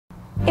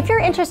If you're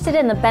interested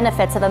in the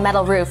benefits of a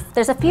metal roof,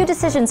 there's a few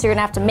decisions you're going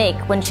to have to make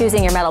when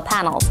choosing your metal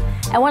panels.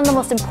 And one of the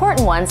most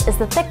important ones is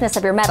the thickness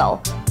of your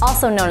metal,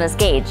 also known as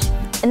gauge.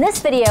 In this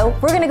video,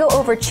 we're going to go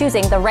over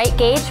choosing the right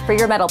gauge for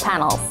your metal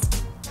panels.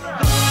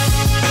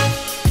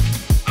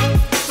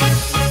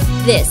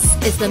 This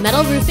is the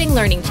Metal Roofing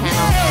Learning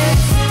Channel.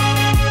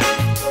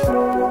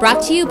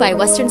 Brought to you by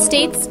Western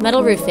States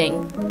Metal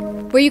Roofing,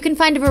 where you can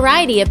find a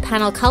variety of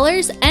panel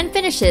colors and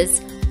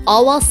finishes,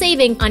 all while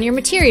saving on your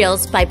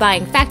materials by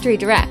buying factory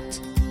direct.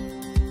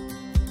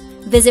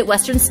 Visit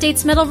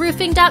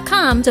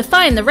westernstatesmetalroofing.com to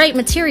find the right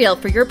material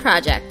for your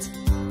project.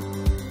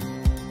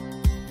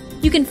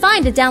 You can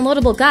find a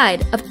downloadable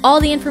guide of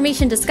all the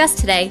information discussed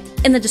today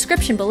in the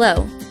description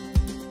below.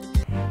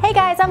 Hey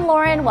guys, I'm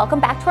Lauren. Welcome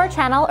back to our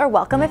channel, or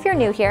welcome if you're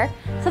new here.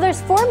 So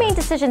there's 4 main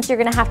decisions you're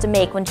going to have to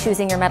make when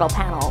choosing your metal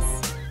panels.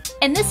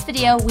 In this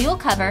video, we will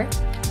cover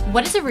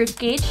what is a roof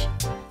gauge,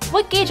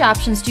 what gauge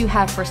options do you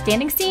have for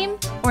standing seam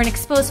or an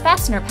exposed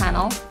fastener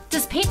panel,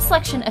 does paint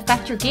selection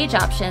affect your gauge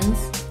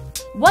options,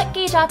 what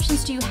gauge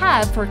options do you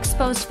have for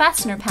exposed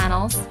fastener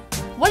panels,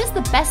 what is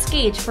the best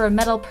gauge for a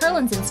metal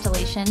purlins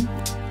installation,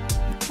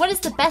 what is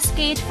the best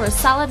gauge for a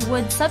solid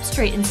wood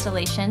substrate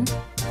installation,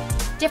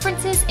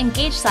 differences in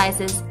gauge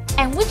sizes,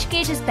 and which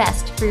gauge is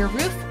best for your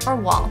roof or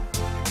wall.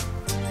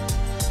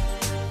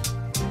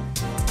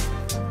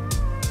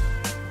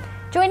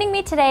 Joining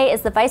me today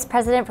is the Vice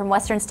President from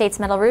Western States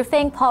Metal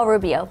Roofing, Paul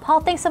Rubio.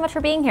 Paul, thanks so much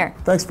for being here.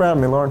 Thanks for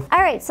having me, Lauren.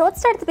 All right, so let's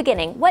start at the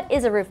beginning. What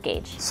is a roof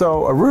gauge?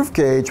 So a roof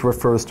gauge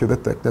refers to the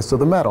thickness of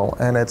the metal,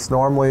 and it's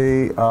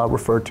normally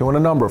referred to in a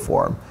number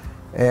form.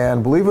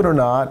 And believe it or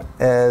not,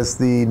 as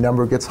the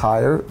number gets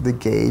higher, the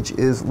gauge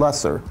is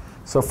lesser.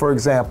 So for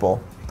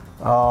example,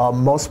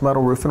 most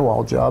metal roof and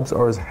wall jobs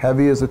are as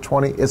heavy as a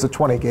 20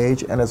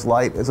 gauge and as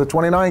light as a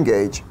 29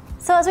 gauge.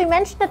 So as we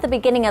mentioned at the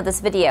beginning of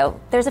this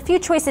video, there's a few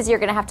choices you're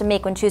going to have to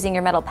make when choosing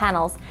your metal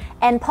panels.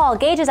 And Paul,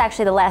 gauge is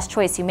actually the last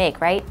choice you make,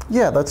 right?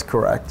 Yeah, that's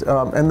correct.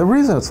 And the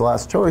reason it's the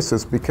last choice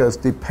is because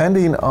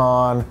depending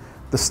on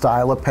the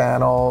style of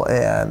panel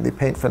and the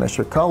paint finish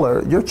or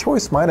color, your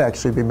choice might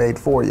actually be made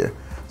for you.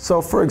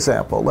 So for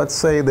example, let's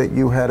say that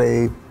you had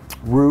a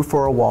roof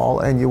or a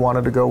wall and you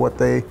wanted to go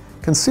with a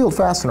concealed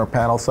fastener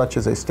panel, such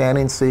as a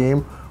standing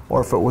seam,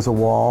 or if it was a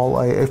wall,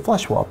 a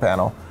flush wall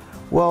panel.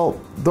 Well,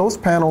 those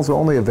panels are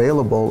only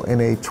available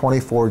in a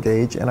 24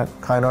 gauge and a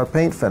Kynar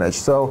paint finish.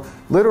 So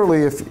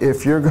literally,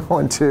 if you're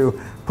going to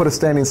put a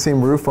standing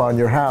seam roof on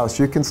your house,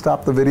 you can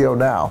stop the video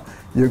now.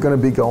 You're going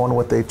to be going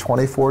with a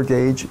 24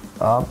 gauge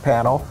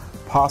panel,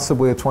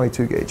 possibly a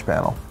 22 gauge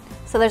panel.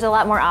 So there's a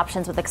lot more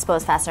options with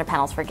exposed fastener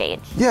panels for gauge.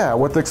 Yeah,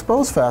 with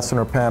exposed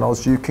fastener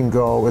panels, you can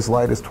go as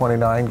light as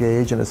 29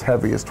 gauge and as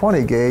heavy as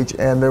 20 gauge,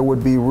 and there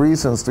would be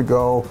reasons to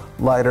go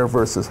lighter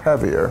versus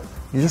heavier.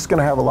 You're just going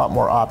to have a lot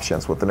more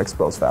options with an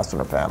exposed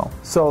fastener panel.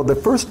 So the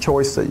first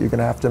choice that you're going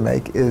to have to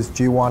make is,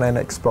 do you want an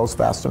exposed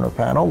fastener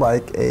panel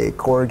like a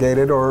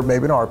corrugated or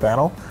maybe an R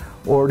panel,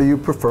 or do you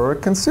prefer a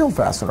concealed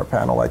fastener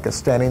panel like a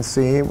standing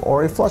seam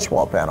or a flush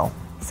wall panel?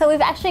 So we've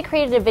actually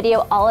created a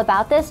video all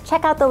about this.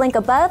 Check out the link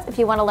above if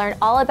you want to learn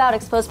all about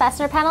exposed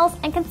fastener panels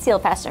and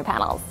concealed fastener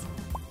panels.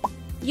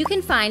 You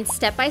can find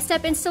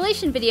step-by-step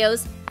installation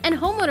videos and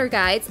homeowner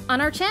guides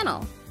on our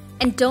channel.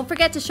 And don't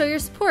forget to show your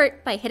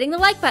support by hitting the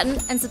like button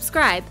and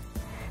subscribe.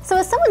 So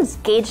is someone's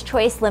gauge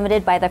choice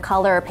limited by the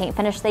color or paint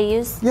finish they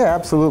use? Yeah,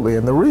 absolutely.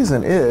 And the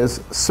reason is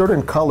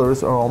certain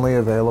colors are only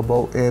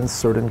available in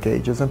certain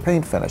gauges and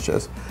paint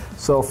finishes.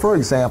 So for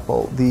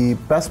example, the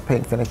best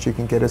paint finish you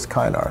can get is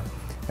Kynar.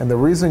 And the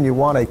reason you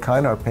want a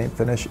Kynar paint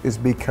finish is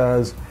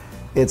because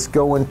it's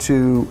going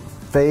to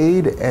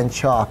fade and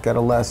chalk at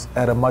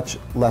a much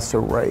lesser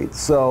rate.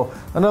 So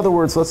in other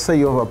words, let's say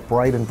you have a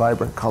bright and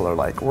vibrant color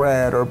like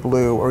red or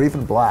blue or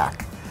even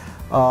black.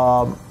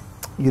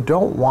 You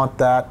don't want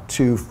that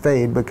to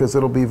fade because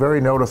it'll be very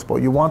noticeable.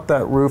 You want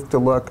that roof to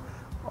look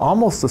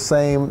almost the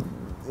same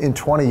in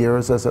 20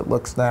 years as it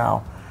looks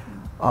now.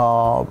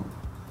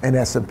 An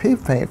S&P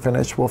paint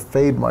finish will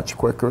fade much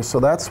quicker, so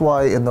that's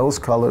why in those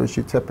colors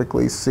you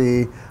typically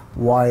see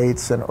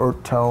whites and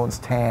earth tones,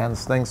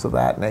 tans, things of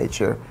that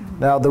nature.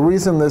 Now the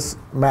reason this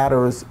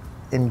matters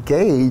in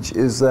gauge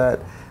is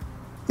that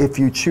if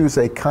you choose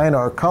a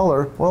Kynar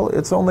color, well,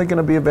 it's only going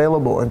to be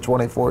available in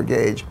 24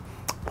 gauge,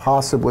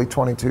 possibly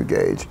 22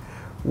 gauge.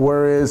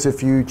 Whereas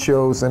if you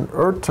chose an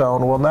earth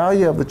tone, well, now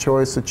you have the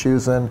choice of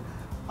choosing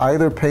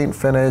either paint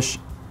finish,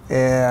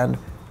 and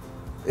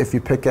if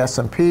you pick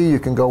S&P, you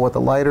can go with a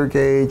lighter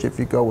gauge. If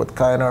you go with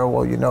Kynar,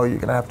 well, you know you're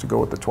going to have to go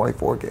with the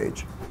 24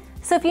 gauge.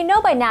 So if you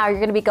know by now you're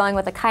going to be going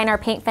with a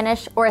Kynar paint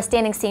finish or a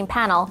standing seam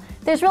panel,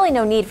 there's really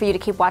no need for you to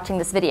keep watching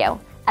this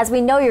video, as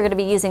we know you're going to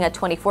be using a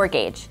 24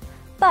 gauge.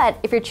 But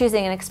if you're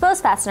choosing an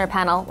exposed fastener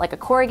panel like a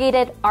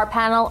corrugated, R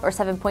panel, or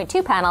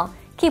 7.2 panel,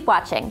 keep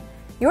watching.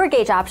 Your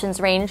gauge options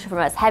range from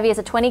as heavy as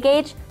a 20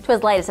 gauge to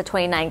as light as a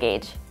 29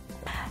 gauge.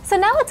 So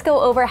now let's go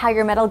over how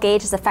your metal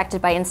gauge is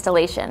affected by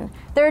installation.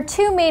 There are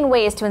 2 main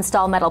ways to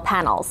install metal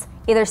panels,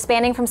 either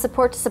spanning from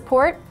support to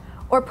support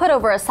or put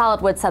over a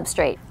solid wood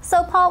substrate.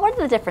 So Paul, what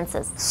are the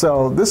differences?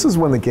 So this is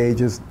when the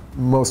gauges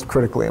most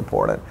critically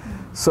important.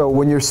 So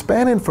when you're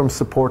spanning from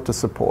support to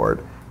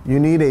support, you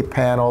need a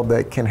panel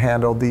that can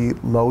handle the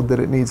load that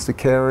it needs to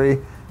carry.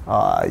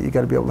 You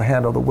got to be able to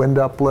handle the wind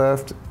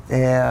uplift,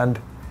 and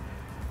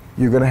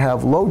you're going to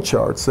have load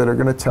charts that are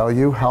going to tell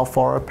you how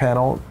far a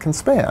panel can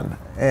span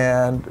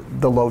and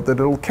the load that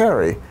it'll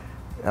carry.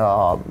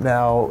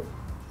 Now,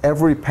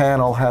 every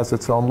panel has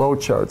its own load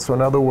chart. So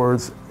in other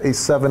words, a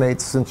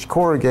 7/8 inch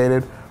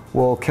corrugated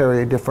will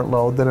carry a different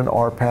load than an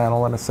R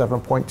panel and a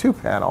 7.2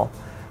 panel.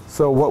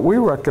 So what we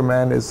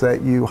recommend is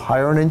that you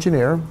hire an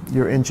engineer.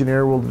 Your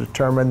engineer will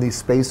determine the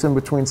space in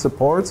between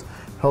supports.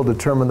 He'll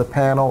determine the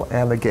panel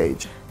and the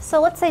gauge. So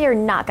let's say you're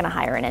not going to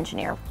hire an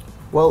engineer.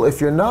 Well,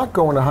 if you're not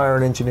going to hire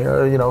an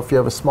engineer, if you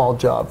have a small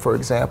job, for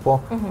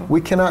example,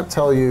 we cannot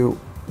tell you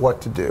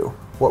what to do.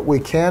 What we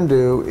can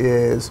do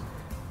is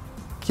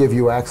give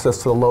you access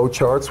to the load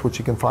charts, which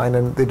you can find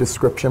in the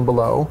description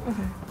below.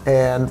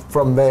 And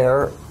from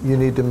there, you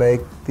need to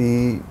make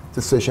the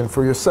decision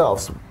for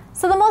yourselves.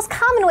 So the most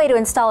common way to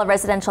install a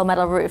residential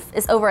metal roof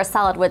is over a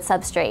solid wood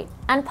substrate.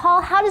 And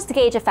Paul, how does the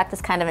gauge affect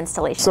this kind of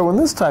installation? So in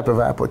this type of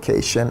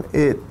application,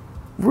 it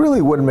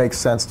really wouldn't make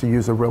sense to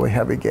use a really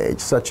heavy gauge,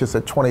 such as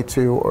a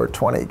 22 or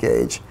 20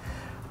 gauge.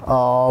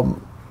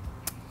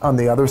 On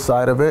the other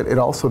side of it, it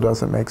also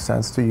doesn't make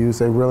sense to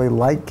use a really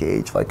light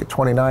gauge, like a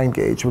 29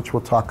 gauge, which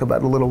we'll talk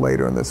about a little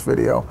later in this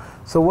video.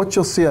 So what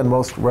you'll see on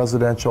most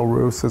residential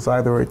roofs is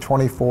either a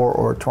 24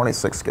 or a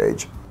 26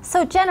 gauge.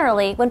 So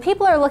generally, when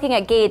people are looking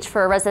at gauge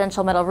for a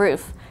residential metal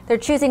roof, they're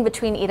choosing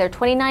between either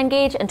 29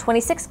 gauge and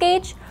 26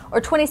 gauge,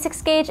 or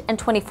 26 gauge and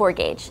 24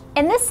 gauge.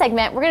 In this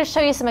segment, we're going to show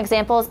you some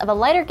examples of a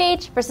lighter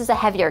gauge versus a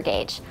heavier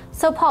gauge.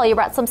 So Paul, you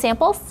brought some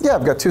samples? Yeah,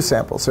 I've got two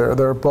samples here.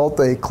 They're both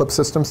a clip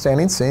system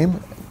standing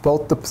seam,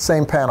 both the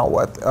same panel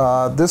width.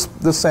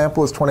 This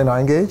sample is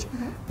 29 gauge,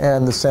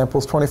 and the sample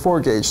is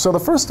 24 gauge. So the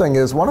first thing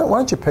is, why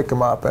don't you pick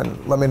them up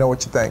and let me know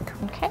what you think.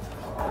 Okay.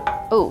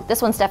 Oh,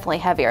 this one's definitely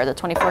heavier, the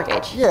 24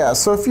 gauge. Yeah,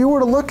 so if you were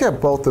to look at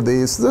both of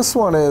these, this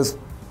one is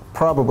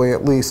probably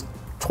at least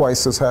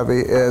twice as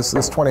heavy as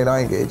this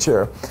 29 gauge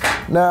here.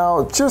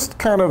 Now, just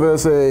kind of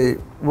as a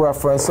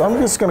reference,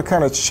 I'm just going to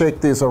kind of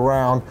shake these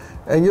around,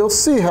 and you'll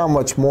see how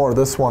much more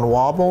this one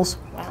wobbles.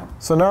 Wow.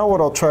 So now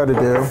what I'll try to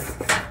do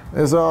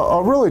is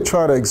I'll really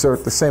try to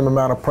exert the same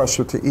amount of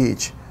pressure to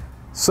each.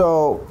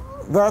 So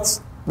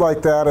that's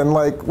like that, and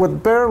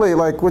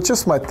with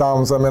just my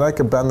thumbs, I mean, I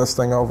could bend this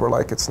thing over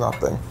like it's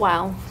nothing.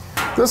 Wow.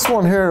 This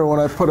one here, when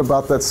I put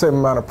about that same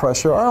amount of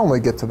pressure, I only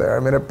get to there. I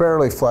mean, it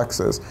barely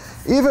flexes.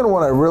 Even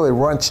when I really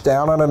wrench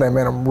down on it, I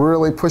mean, I'm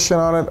really pushing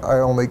on it, I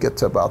only get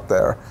to about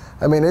there.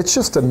 I mean, it's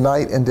just a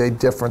night and day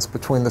difference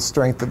between the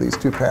strength of these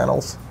two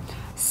panels.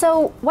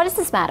 So what does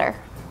this matter?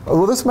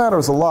 Well, this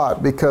matters a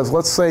lot because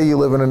let's say you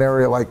live in an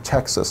area like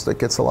Texas that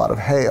gets a lot of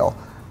hail.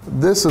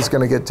 This is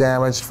going to get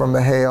damaged from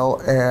the hail,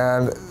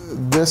 and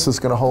this is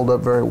going to hold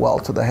up very well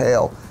to the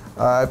hail.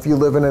 If you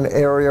live in an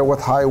area with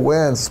high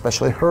winds,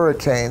 especially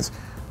hurricanes,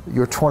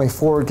 your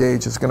 24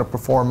 gauge is going to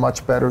perform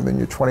much better than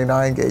your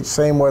 29 gauge.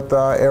 Same with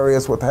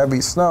areas with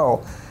heavy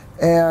snow.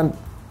 And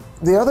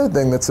the other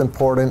thing that's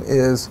important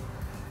is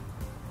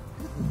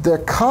the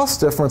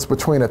cost difference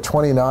between a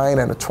 29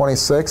 and a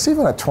 26,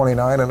 even a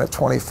 29 and a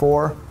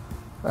 24.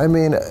 I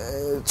mean,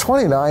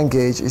 29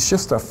 gauge is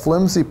just a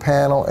flimsy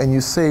panel, and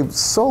you save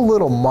so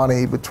little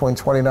money between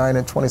 29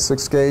 and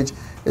 26 gauge.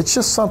 It's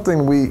just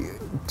something we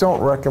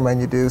don't recommend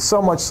you do,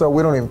 so much so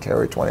we don't even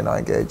carry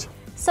 29 gauge.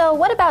 So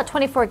what about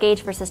 24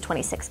 gauge versus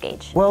 26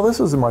 gauge? Well, this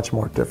is a much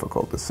more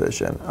difficult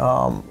decision.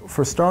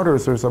 For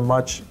starters, there's a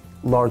much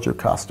larger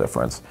cost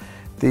difference.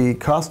 The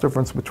cost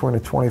difference between a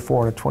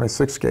 24 and a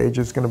 26 gauge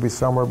is going to be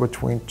somewhere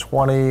between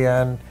 20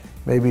 and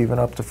maybe even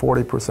up to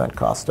 40%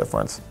 cost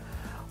difference.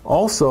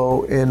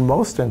 Also, in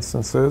most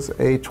instances,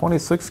 a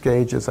 26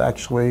 gauge is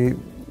actually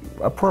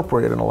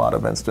appropriate in a lot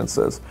of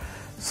instances.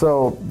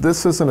 So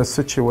this isn't a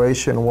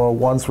situation where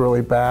one's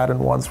really bad and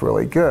one's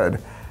really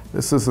good.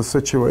 This is a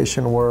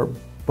situation where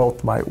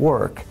both might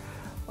work.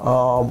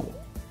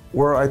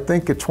 Where I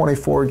think a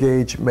 24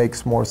 gauge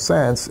makes more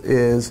sense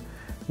is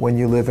when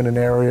you live in an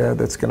area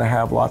that's going to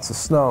have lots of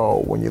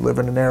snow, when you live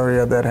in an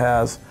area that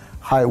has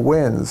high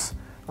winds,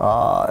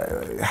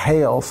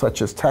 hail,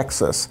 such as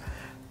Texas.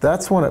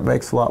 That's when it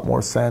makes a lot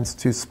more sense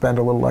to spend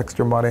a little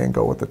extra money and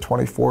go with the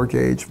 24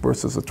 gauge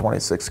versus a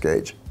 26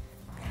 gauge.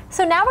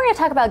 So now we're going to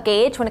talk about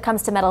gauge when it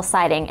comes to metal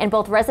siding in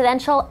both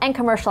residential and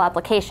commercial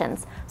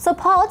applications. So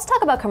Paul, let's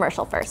talk about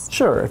commercial first.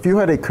 Sure. If you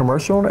had a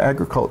commercial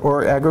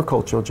or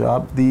agricultural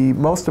job, the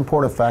most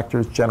important factor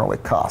is generally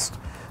cost.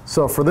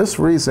 So for this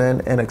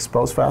reason, an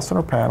exposed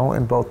fastener panel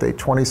in both a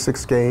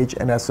 26 gauge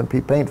and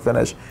S&P paint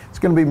finish is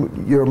going to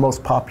be your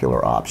most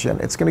popular option.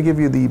 It's going to give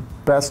you the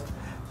best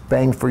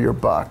bang for your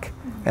buck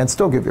and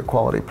still give you a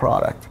quality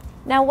product.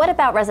 Now what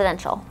about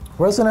residential?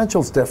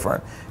 Residential's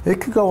different. It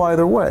could go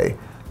either way.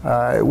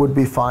 It would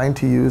be fine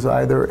to use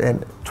either a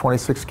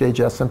 26 gauge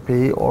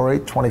S&P or a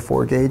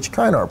 24 gauge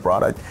Kynar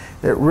product.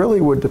 It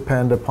really would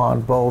depend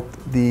upon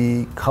both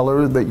the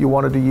color that you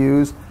wanted to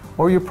use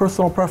or your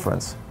personal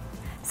preference.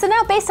 So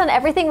now, based on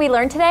everything we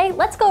learned today,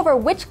 let's go over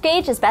which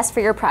gauge is best for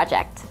your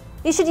project.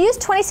 You should use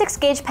 26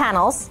 gauge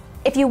panels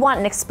if you want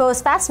an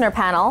exposed fastener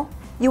panel,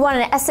 you want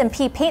an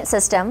SMP paint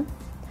system,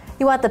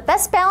 you want the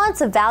best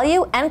balance of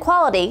value and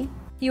quality,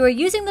 you are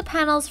using the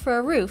panels for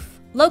a roof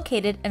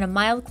located in a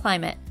mild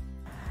climate.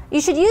 You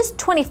should use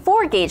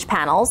 24 gauge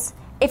panels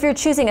if you're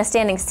choosing a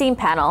standing seam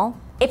panel,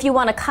 if you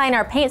want a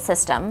Kynar paint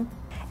system,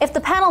 if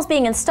the panels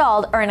being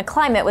installed are in a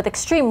climate with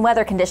extreme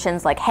weather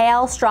conditions like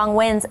hail, strong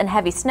winds, and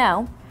heavy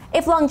snow,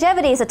 if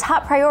longevity is a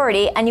top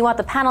priority and you want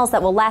the panels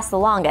that will last the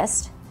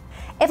longest,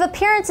 if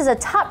appearance is a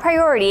top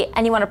priority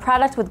and you want a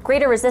product with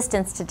greater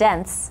resistance to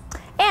dents,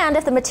 and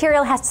if the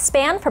material has to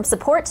span from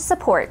support to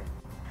support.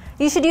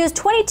 You should use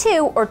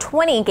 22 or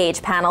 20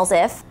 gauge panels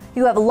if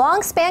you have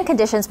long span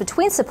conditions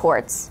between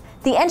supports,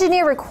 the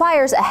engineer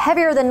requires a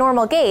heavier than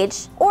normal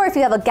gauge, or if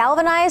you have a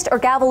galvanized or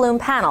Galvalume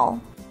panel.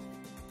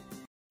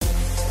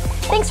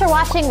 Thanks for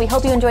watching. We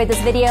hope you enjoyed this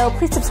video.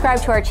 Please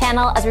subscribe to our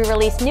channel as we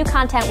release new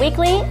content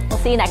weekly. We'll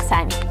see you next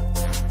time.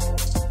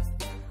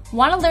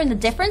 Want to learn the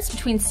difference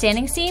between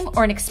standing seam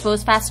or an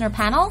exposed fastener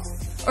panel?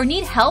 Or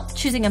need help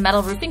choosing a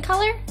metal roofing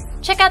color?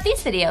 Check out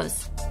these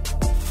videos.